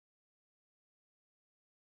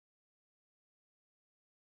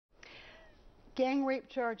Gang rape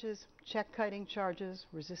charges, check kiting charges,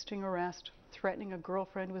 resisting arrest, threatening a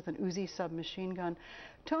girlfriend with an Uzi submachine gun.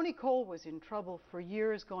 Tony Cole was in trouble for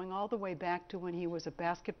years, going all the way back to when he was a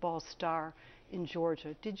basketball star in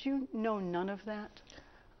Georgia. Did you know none of that?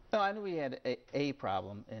 No, I knew he had a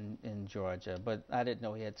problem in Georgia, but I didn't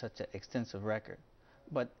know he had such an extensive record.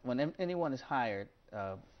 But when anyone is hired,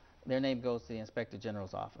 their name goes to the Inspector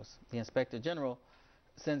General's office. The Inspector General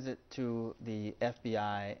sends it to the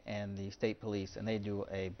FBI and the state police, and they do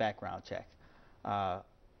a background check.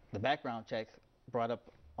 The background check brought up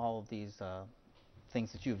all of these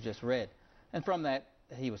things that you've just read, and from that,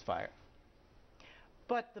 he was fired.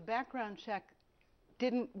 But the background check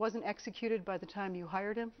wasn't executed by the time you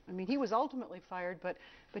hired him? I mean, he was ultimately fired, but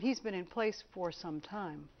he's been in place for some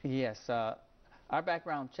time. Yes, our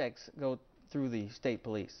background checks go through the state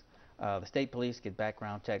police. The state police get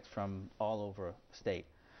background checks from all over the state.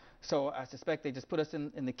 So I suspect they just put us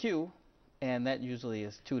in the queue, and that usually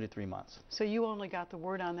is 2 to 3 months. So you only got the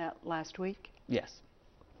word on that last week? Yes.